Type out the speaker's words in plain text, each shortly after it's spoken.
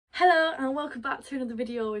Hello and welcome back to another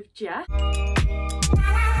video with Jess. You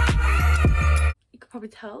could probably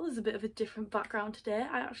tell there's a bit of a different background today.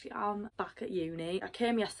 I actually am back at uni. I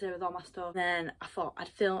came yesterday with all my stuff, then I thought I'd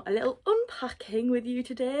film a little unpacking with you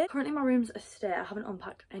today. Currently my room's a state. I haven't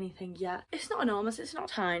unpacked anything yet. It's not enormous, it's not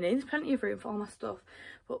tiny, there's plenty of room for all my stuff,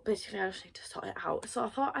 but basically I just need to sort it out. So I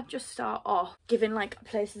thought I'd just start off giving like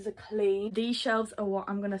places a clean. These shelves are what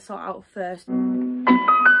I'm going to sort out first.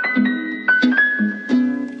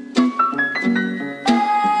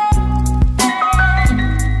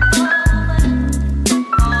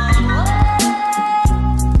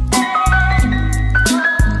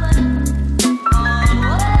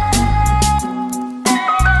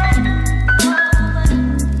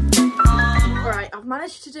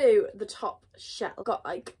 Managed to do the top shelf. I've got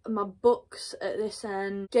like my books at this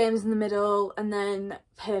end, games in the middle, and then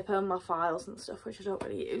paper and my files and stuff, which I don't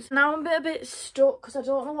really use. Now I'm a bit stuck because I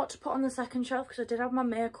don't know what to put on the second shelf because I did have my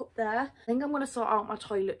makeup there. I think I'm going to sort out my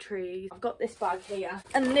toiletries. I've got this bag here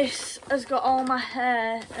and this has got all my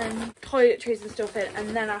hair and toiletries and stuff in,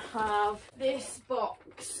 and then I have this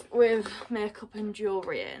box with makeup and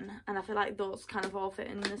jewellery in, and I feel like those kind of all fit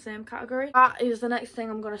in the same category. That is the next thing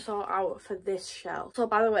I'm going to sort out for this shelf. So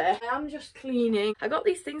by the way, I am just cleaning. I got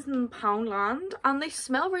these things in Poundland and they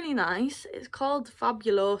smell really nice. It's called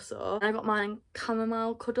Fabuloso, and I got mine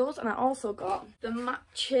chamomile cuddles, and I also got the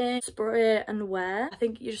matching spray and wear. I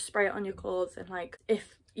think you just spray it on your clothes, and like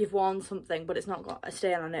if you've worn something but it's not got a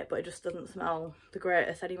stain on it but it just doesn't smell the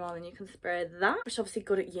greatest anymore, then you can spray that, which is obviously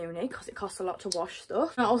good at uni because it costs a lot to wash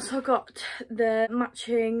stuff. I also got the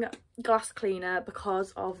matching glass cleaner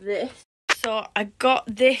because of this. So I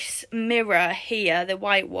got this mirror here, the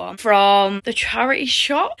white one, from the charity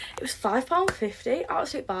shop. It was £5.50,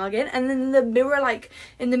 absolute bargain. And then the mirror, like,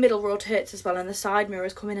 in the middle rotates as well, and the side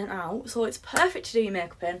mirrors come in and out. So it's perfect to do your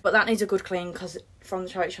makeup in. But that needs a good clean because from the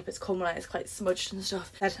charity shop it's come like it's quite smudged and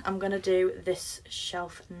stuff. And I'm going to do this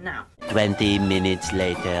shelf now. 20 minutes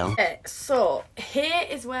later. Okay, so here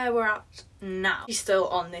is where we're at now. She's still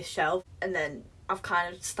on this shelf, and then I've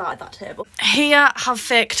kind of started that table. Here I have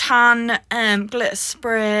fake tan, glitter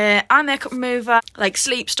spray, eye makeup remover, like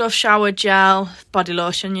sleep stuff, shower gel, body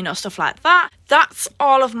lotion, you know, stuff like that. That's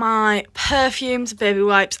all of my perfumes, baby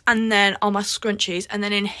wipes, and then all my scrunchies. And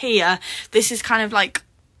then in here, this is kind of like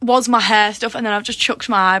was my hair stuff, and then I've just chucked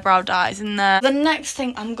my eyebrow dyes in there. The next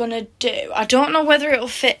thing I'm gonna do, I don't know whether it'll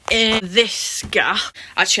fit in this gap.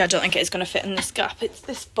 Actually, I don't think it's gonna fit in this gap. It's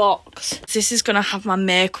this box. This is gonna have my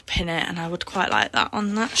makeup in it, and I would quite like that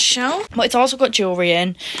on that shelf. But it's also got jewellery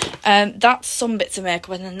in. That's some bits of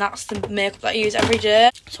makeup, and then that's the makeup that I use every day.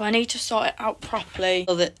 So I need to sort it out properly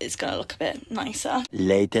so that it's gonna look a bit nicer.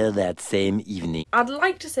 Later that same evening. I'd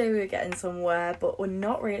like to say we were getting somewhere, but we're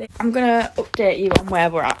not really. I'm gonna update you on where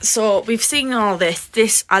we're at. So we've seen all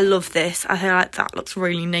this. I love this. I feel like that looks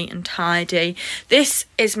really neat and tidy. This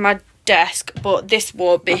is my desk, but this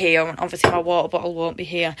won't be here, and obviously my water bottle won't be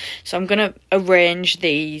here. So I'm gonna arrange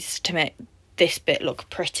these to make this bit look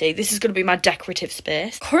pretty. This is going to be my decorative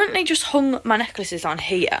space. Currently just hung my necklaces on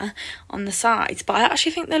here on the sides, but I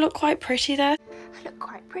actually think they look quite pretty there. I look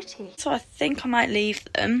quite pretty. So I think I might leave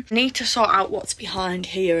them. I need to sort out what's behind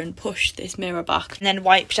here and push this mirror back, and then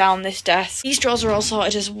wipe down this desk. These drawers are all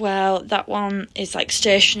sorted as well. That one is like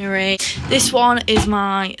stationery. This one is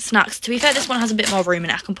my snacks. To be fair, this one has a bit more room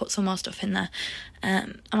in it. I can put some more stuff in there. I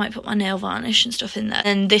might put my nail varnish and stuff in there.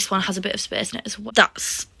 And this one has a bit of space in it as well.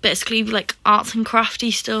 That's basically like arts and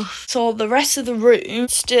crafty stuff. So the rest of the room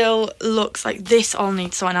still looks like this. All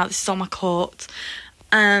needs sorting out. This is all my coats.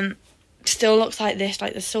 Still looks like this.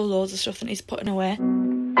 Like there's still loads of stuff that needs putting away.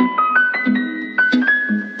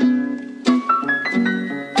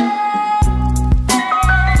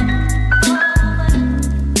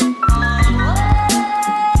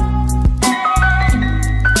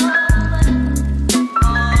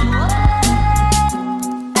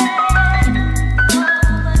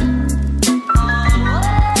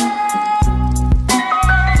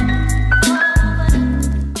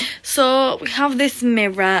 So we have this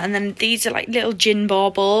mirror, and then these are like little gin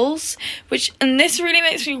baubles, and this really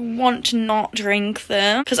makes me want to not drink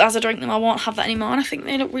them, because as I drink them I won't have that anymore, and I think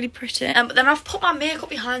they look really pretty. But then I've put my makeup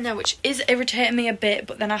behind there, which is irritating me a bit,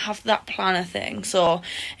 but then I have that planner thing, so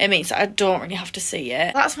it means that I don't really have to see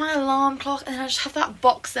it. That's my alarm clock, and then I just have that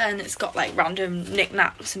box there, and it's got like random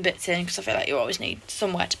knickknacks and bits in, because I feel like you always need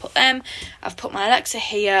somewhere to put them. I've put my Alexa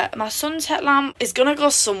here. My sunset lamp is gonna go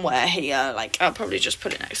somewhere here, like I'll probably just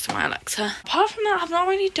put it next to my Alexa. Apart from that, I've not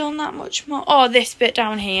really done that much more. Oh, this bit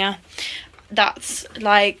down here, that's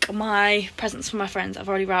like my presents for my friends. I've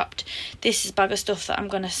already wrapped. This is a bag of stuff that I'm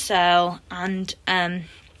gonna sell, and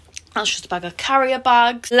That's just a bag of carrier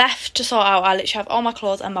bags. Left to sort out, I literally have all my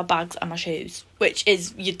clothes and my bags and my shoes, which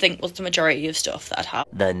is, you'd think, was the majority of stuff that I'd have.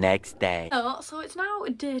 The next day. So it's now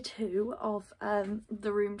day 2 of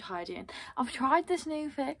the room tidying. I've tried this new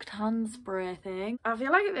fake tan spray thing. I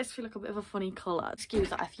feel like it makes me look a bit of a funny colour. Excuse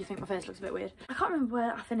that if you think my face looks a bit weird. I can't remember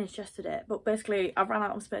where I finished yesterday, but basically I ran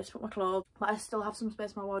out of space to put my clothes, but I still have some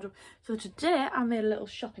space in my wardrobe. So today I made a little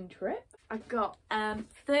shopping trip. I got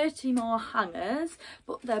 30 more hangers,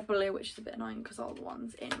 but they're blue, which is a bit annoying because all the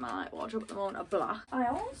ones in my wardrobe at the moment are black. I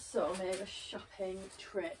also made a shopping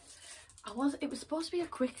trip. It was supposed to be a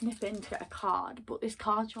quick nip in to get a card, but this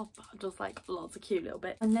card shop does like lots of cute little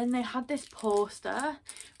bits. And then they had this poster,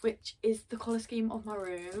 which is the colour scheme of my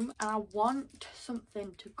room, and I want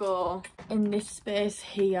something to go in this space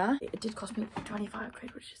here. It did cost me 25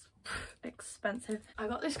 quid, which is expensive. I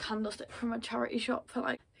got this candlestick from a charity shop for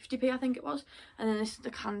like 50p, I think it was, and then this is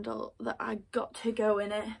the candle that I got to go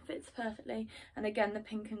in it. Fits perfectly, and again the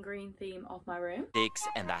pink and green theme of my room.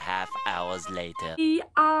 6.5 hours later. We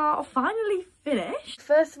are finally finished.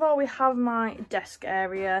 First of all, we have my desk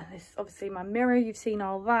area. This is obviously my mirror, you've seen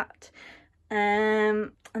all that,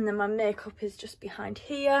 and then my makeup is just behind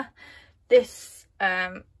here. This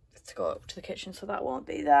to go up to the kitchen, so that won't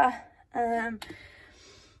be there.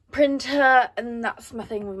 Printer, and that's my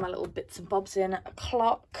thing with my little bits and bobs in. A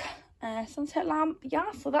clock, sunset lamp,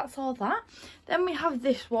 yeah, so that's all that. Then we have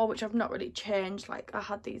this wall, which I've not really changed, like I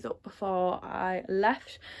had these up before I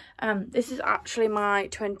left. This is actually my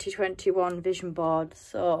 2021 vision board,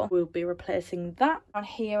 so we'll be replacing that. On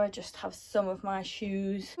here I just have some of my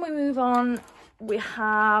shoes. When we move on, we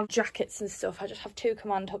have jackets and stuff. I just have 2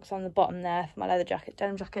 command hooks on the bottom there for my leather jacket,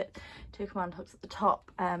 denim jacket, 2 command hooks at the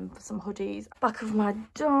top for some hoodies. Back of my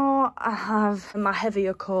door I have my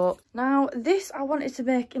heavier coat. Now this I wanted to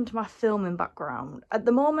make into my filming background. At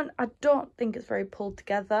the moment I don't think it's very pulled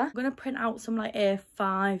together. I'm going to print out some like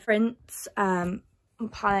A5 prints. I'm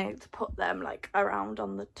planning to put them like around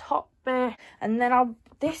on the top bit, and then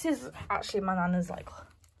this is actually my nana's like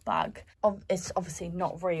bag. It's obviously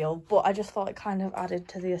not real, but I just thought it kind of added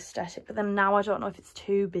to the aesthetic. But then now I don't know if it's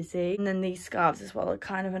too busy, and then these scarves as well are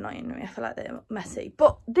kind of annoying me. I feel like they're messy,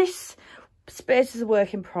 but this space is a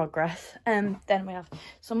work in progress. Then we have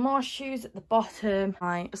some more shoes at the bottom,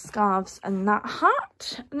 my scarves and that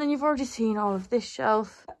hat, and then you've already seen all of this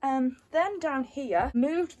shelf. Then down here,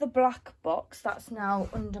 moved the black box that's now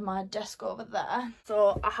under my desk over there.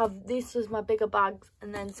 So I have this as my bigger bags,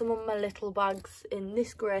 and then some of my little bags in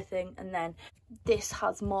this grey thing, and then this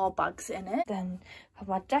has more bags in it. Then I have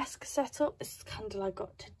my desk set up. This is the candle I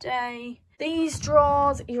got today. These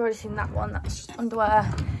drawers, you've already seen that one, that's just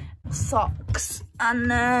underwear, socks, and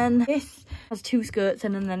then this has 2 skirts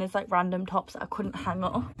in, and then it's like random tops that I couldn't hang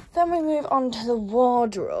up. Then we move on to the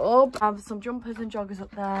wardrobe. I have some jumpers and joggers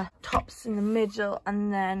up there, tops in the middle,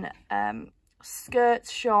 and then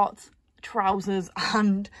skirts, shorts, trousers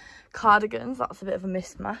and cardigans. That's a bit of a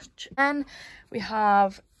mismatch. Then we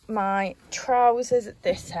have my trousers at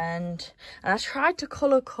this end, and I tried to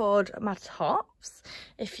colour code my tops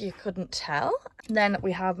if you couldn't tell. Then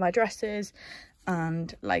we have my dresses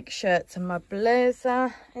and like shirts, and my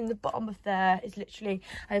blazer in the bottom of there is literally,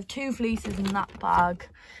 I have 2 fleeces in that bag,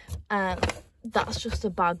 and that's just a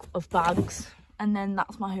bag of bags, and then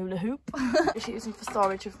that's my hula hoop which I'm using for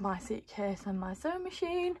storage of my suitcase and my sewing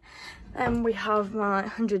machine. Then we have my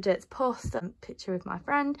 100 dates post and picture with my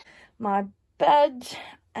friend, my bed,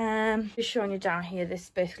 just showing you down here, this is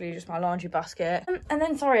basically just my laundry basket. And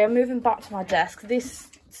then sorry, I'm moving back to my desk. This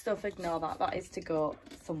stuff, ignore that is to go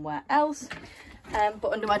somewhere else.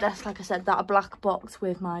 But under my desk, like I said, that black box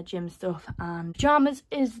with my gym stuff and pyjamas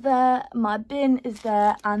is there, my bin is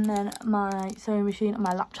there, and then my sewing machine and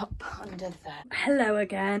my laptop under there. Hello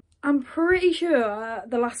again. I'm pretty sure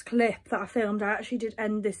the last clip that I filmed, I actually did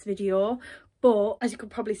end this video, but as you could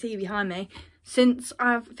probably see behind me, since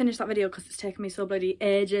I've finished that video, because it's taken me so bloody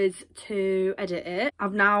ages to edit it,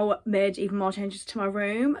 I've now made even more changes to my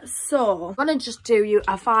room. So I'm gonna just do you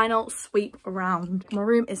a final sweep around. My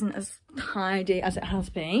room isn't as tidy as it has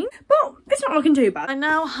been, but it's not looking too bad. I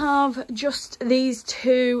now have just these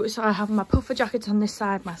 2, so I have my puffer jackets on this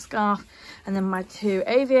side, my scarf, and then my 2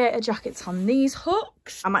 aviator jackets on these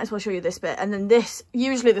hooks. I might as well show you this bit, and then this,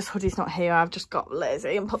 usually this hoodie's not here, I've just got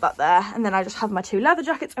lazy and put that there, and then I just have my 2 leather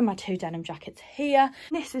jackets and my 2 denim jackets here.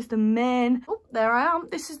 This is the main, oh there I am,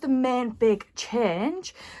 this is the main big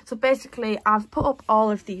change. So basically I've put up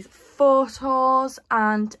all of these photos,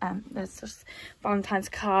 and there's just Valentine's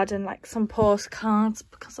card and like some postcards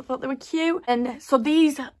because I thought they were cute. And so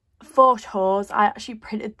these photos, I actually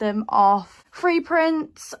printed them off free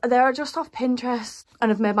prints. They're just off Pinterest,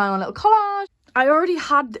 and I've made my own little collage. I already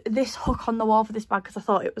had this hook on the wall for this bag because I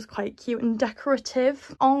thought it was quite cute and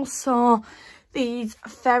decorative. Also, these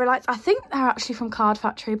fairy lights, I think they're actually from Card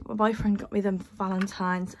Factory, but my boyfriend got me them for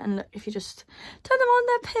Valentine's, and look, if you just turn them on,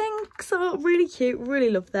 they're pink, so really cute, really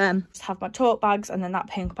love them. Just have my tote bags and then that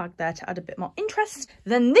pink bag there to add a bit more interest.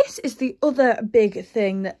 Then this is the other big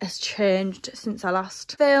thing that has changed since I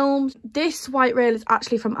last filmed. This white rail is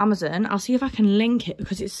actually from Amazon. I'll see if I can link it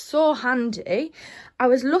because it's so handy. I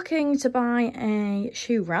was looking to buy a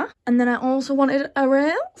shoe rack and then I also wanted a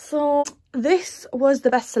rail, so this was the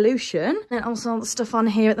best solution. And also the stuff on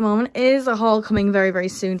here at the moment is a haul coming very, very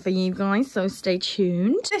soon for you guys, so stay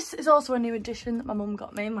tuned. This is also a new addition that my mum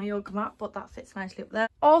got me, my yoga mat, but that fits nicely up there.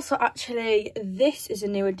 Also, actually, this is a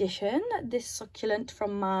new addition, this succulent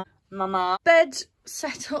from my mama. Bed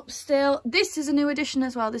set up still. This is a new addition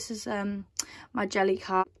as well. This is my jelly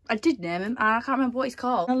cat. I did name him and I can't remember what he's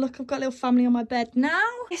called. And look, I've got a little family on my bed now.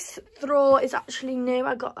 This throw is actually new.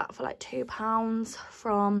 I got that for like £2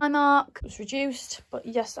 from M.I.A. It was reduced, but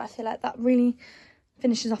yes, I feel like that really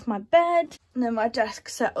finishes off my bed. And then my desk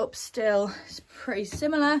set up still is pretty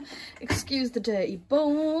similar. Excuse the dirty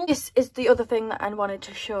bowl. This is the other thing that I wanted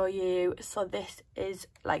to show you. So this is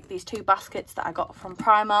like these two baskets that I got from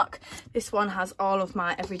Primark. This one has all of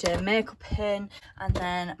my everyday makeup in, and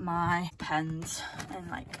then my pens and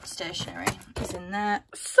like stationery is in there.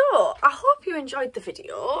 So I hope you enjoyed the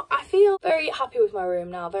video. I feel very happy with my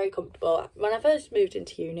room now, very comfortable. When I first moved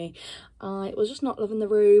into uni, I was just not loving the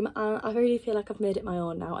room, and I really feel like I've made it my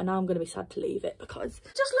own now, and now I'm going to be sad to leave it because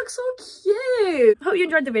it just looks so cute. Hope you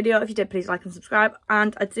enjoyed the video. If you did, please like and subscribe,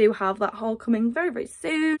 and I do have that haul coming very, very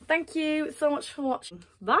soon. Thank you so much for watching.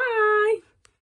 Bye.